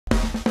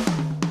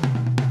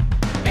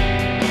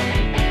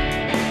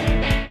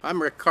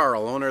I'm Rick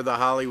Carl, owner of the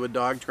Hollywood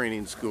Dog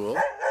Training School.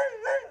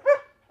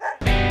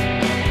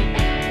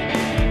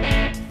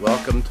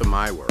 Welcome to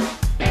my world.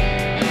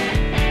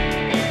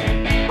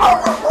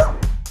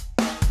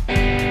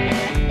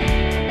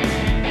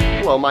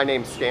 Hello, my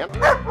name's Stan.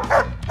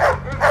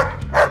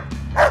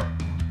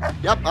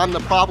 Yep, I'm the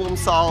problem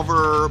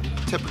solver,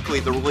 typically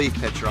the relief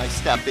pitcher. I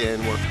step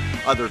in where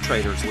other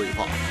trainers leave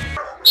off.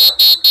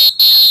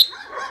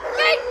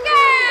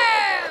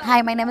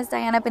 Hi, my name is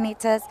Diana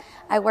Benitez.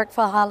 I work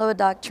for Hollywood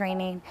Dog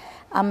Training.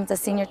 I'm the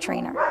senior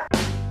trainer.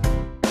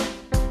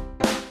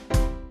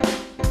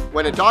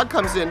 When a dog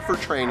comes in for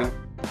training,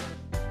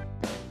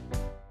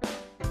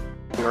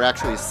 they're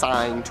actually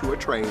assigned to a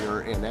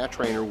trainer, and that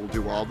trainer will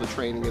do all the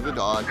training of the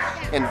dog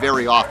and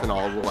very often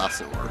all the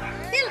lesson work.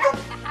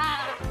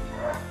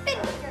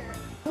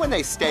 When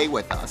they stay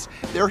with us,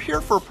 they're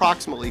here for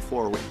approximately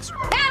 4 weeks.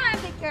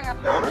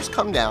 The owners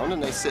come down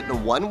and they sit in a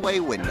one-way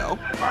window.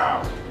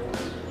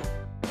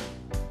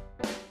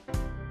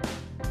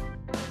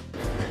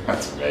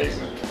 That's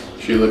amazing.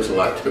 She looks a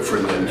lot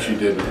different than she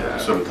did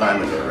some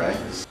time ago, right?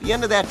 At the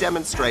end of that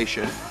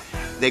demonstration,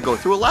 they go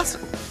through a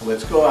lesson.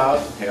 Let's go out,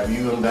 have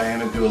you and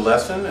Diana do a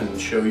lesson and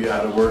show you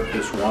how to work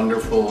this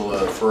wonderful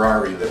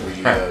Ferrari that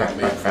we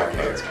made for you.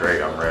 That's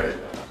great, I'm ready.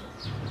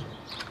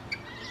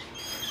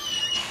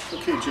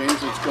 Okay,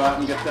 James, let's go out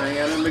and get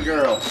Diana and the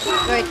girl.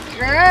 Good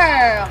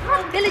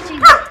girl. Billie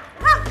Jean.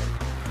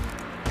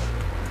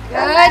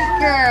 Good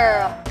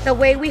girl. The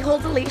way we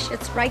hold the leash,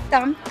 it's right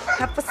thumb,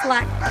 half a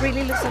slack,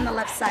 really loose on the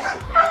left side.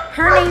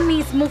 Her name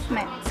means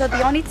movement, so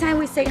the only time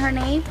we say her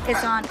name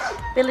is on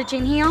Billie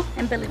Jean heel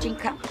and Billie Jean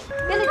come.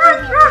 Billie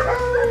Jean heel.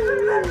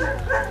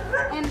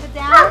 And the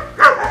down.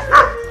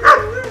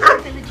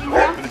 Billie Jean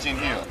heel. Billie Jean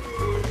heel.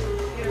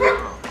 Go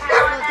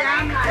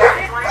down,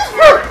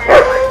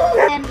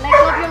 and let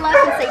go of your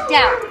left and say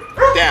down.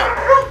 Down.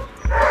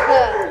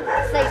 Good.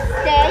 Say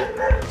stay.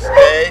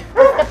 Stay.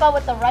 Step out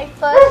with the right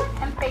foot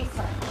and face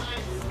her.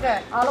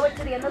 Good. All the way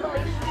to the end of the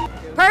leash.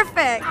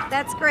 Perfect.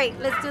 That's great.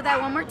 Let's do that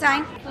one more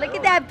time. Look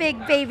at that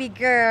big baby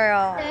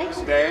girl.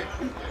 Stay.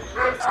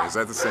 So is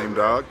that the same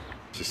dog?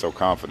 She's so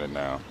confident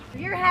now.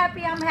 If you're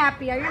happy, I'm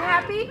happy. Are you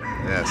happy?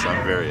 Yes,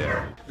 I'm very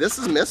happy. This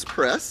is Miss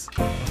Priss.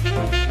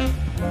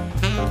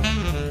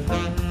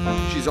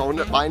 She's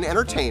owned by an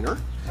entertainer.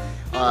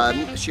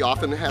 She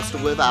often has to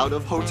live out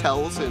of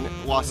hotels in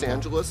Los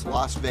Angeles,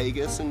 Las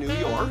Vegas, and New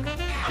York.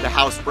 The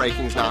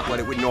housebreaking is not what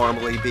it would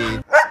normally be.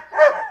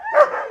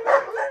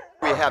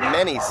 We have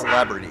many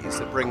celebrities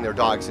that bring their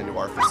dogs into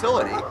our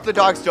facility. The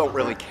dogs don't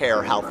really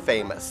care how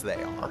famous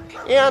they are.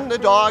 And the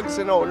dogs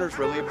and owners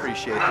really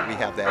appreciate that we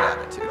have that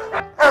attitude.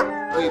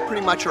 We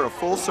pretty much are a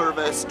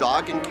full-service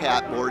dog and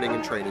cat boarding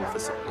and training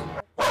facility.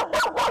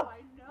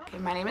 Okay,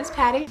 my name is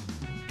Patty.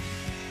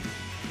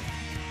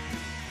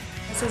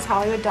 This is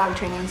Hollywood Dog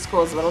Training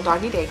School's little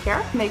doggy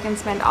daycare. They can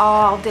spend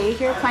all day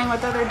here playing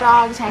with other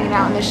dogs, hanging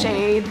out in the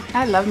shade.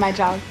 I love my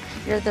dog.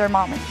 You're their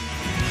mommy.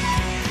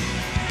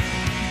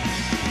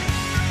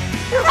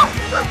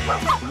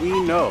 We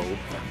know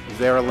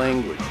their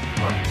language.